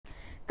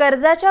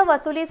कर्जाच्या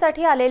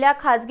वसुलीसाठी आलेल्या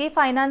खाजगी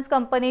फायनान्स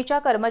कंपनीच्या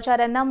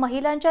कर्मचाऱ्यांना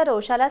महिलांच्या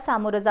रोषाला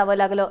सामोरं जावं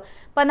लागलं।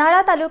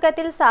 पन्हाळा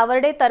तालुक्यातील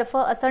सावर्डे तर्फ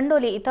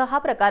असंडोली इथं हा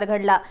प्रकार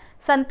घडला।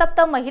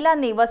 संतप्त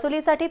महिलांनी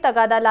वसुलीसाठी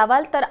तगादा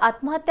लावाल तर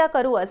आत्महत्या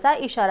करू असा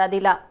इशारा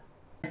दिला।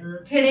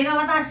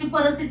 खेडेगावात अशी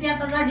परिस्थिती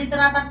आता झाली तर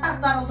आता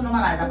टाचा बसून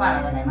मारायचा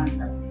पारा झालाय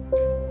माणसाचा।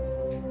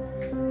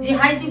 जी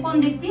हाय ती कोण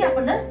दिसती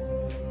आपण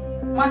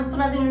माझं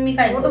तुला देऊन मी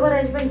काय फोटो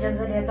भरायची पंचायत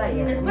झाली आता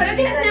परत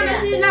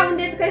ह्याच लावून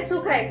द्यायचं काय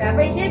सुख आहे का?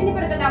 पैसे आहेत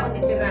परत लावून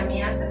देतो का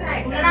आम्ही? असं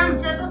काय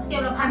आमच्यातच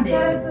केवढं खांदे।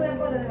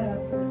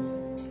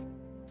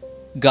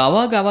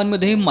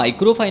 गावागावांमध्ये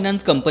मायक्रो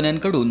फायनान्स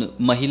कंपन्यांकडून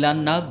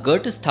महिलांना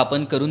गट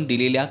स्थापन करून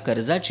दिलेल्या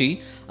कर्जाची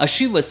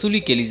अशी वसुली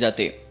केली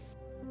जाते।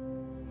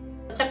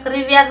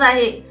 चक्री व्याज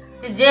आहे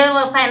ते जे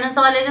फायनान्स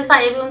वाल्याचे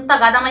साहेब येऊन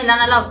तगादा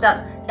महिलांना लावतात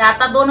ते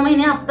आता 2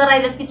 महिने हप्ते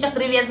राहिलेत की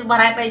चक्री व्याज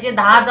भरायला पाहिजे,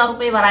 10,000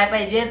 रुपये भरायला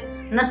पाहिजेत,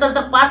 नसेल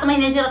तर 5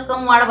 महिन्याची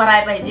रक्कम वाढ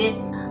भरायला पाहिजे।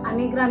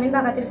 आम्ही ग्रामीण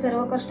भागातील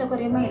सर्व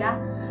कष्टकरी महिला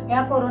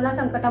या कोरोना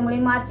संकटामुळे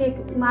मार्च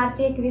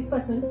 21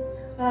 पासून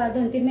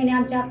 2-3 महिने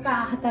आमच्या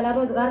हाताला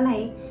रोजगार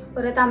नाही,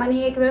 परत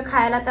आम्हाला एक वेळ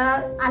खायला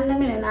तर अन्न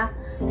मिळेना,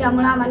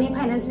 त्यामुळे आम्हाला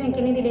फायनान्स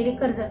बँकेने दिलेली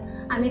कर्ज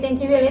आम्ही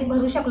त्यांची वेळेत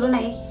भरू शकलो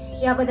नाही।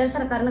 याबद्दल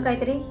सरकारनं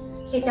काहीतरी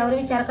याच्यावर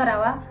विचार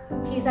करावा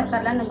ही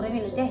सरकारला नम्र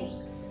विनंती आहे।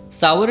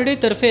 सावर्डे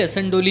तर्फे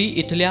असंडोली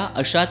इथल्या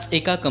अशाच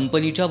एका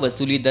कंपनीच्या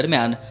वसुली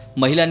दरम्यान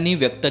महिलांनी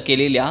व्यक्त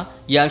केलेल्या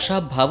या अशा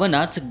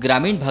भावनाच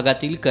ग्रामीण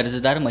भागातील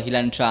कर्जदार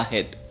महिलांच्या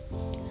आहेत।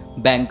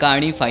 बँका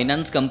आणि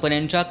फायनान्स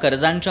कंपन्यांच्या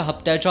कर्जांच्या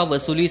हप्त्याच्या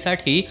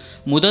वसुलीसाठी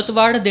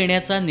मुदतवाढ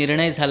देण्याचा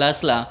निर्णय झाला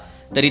असला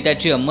तरी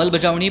त्याची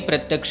अंमलबजावणी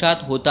प्रत्यक्षात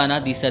होताना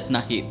दिसत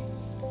नाही।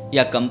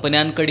 या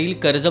कंपन्यांकडील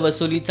कर्ज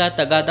वसुलीचा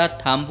तगादा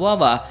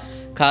थांबवावा,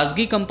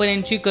 खाजगी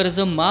कंपन्यांची कर्ज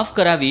माफ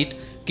करावीत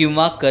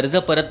किंवा कर्ज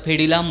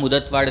परतफेडीला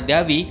मुदतवाढ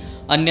द्यावी,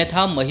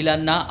 अन्यथा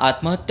महिलांना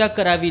आत्महत्या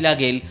करावी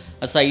लागेल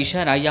असा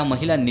इशारा या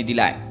महिलांनी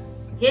दिलाय।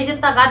 हे जे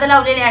तगादे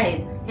लावलेले आहेत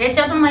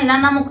ह्याच्यातून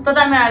महिलांना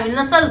मुक्तता मिळावी,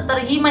 नसेल तर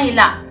ही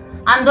महिला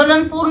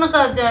आंदोलन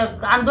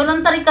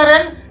तरी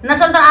करेल,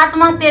 नसेल तर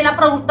आत्महत्येला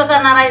प्रवृत्त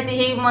करणार आहेत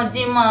ही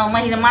जी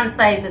महिला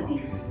माणसं आहेत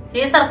ती।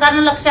 हे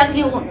सरकारनं लक्षात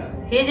घेऊन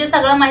हे जे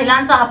सगळं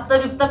महिलांचा हप्ता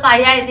बिप्त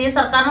काही आहे ते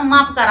सरकारनं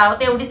माफ करावं,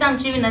 तेवढीच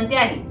आमची विनंती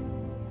आहे।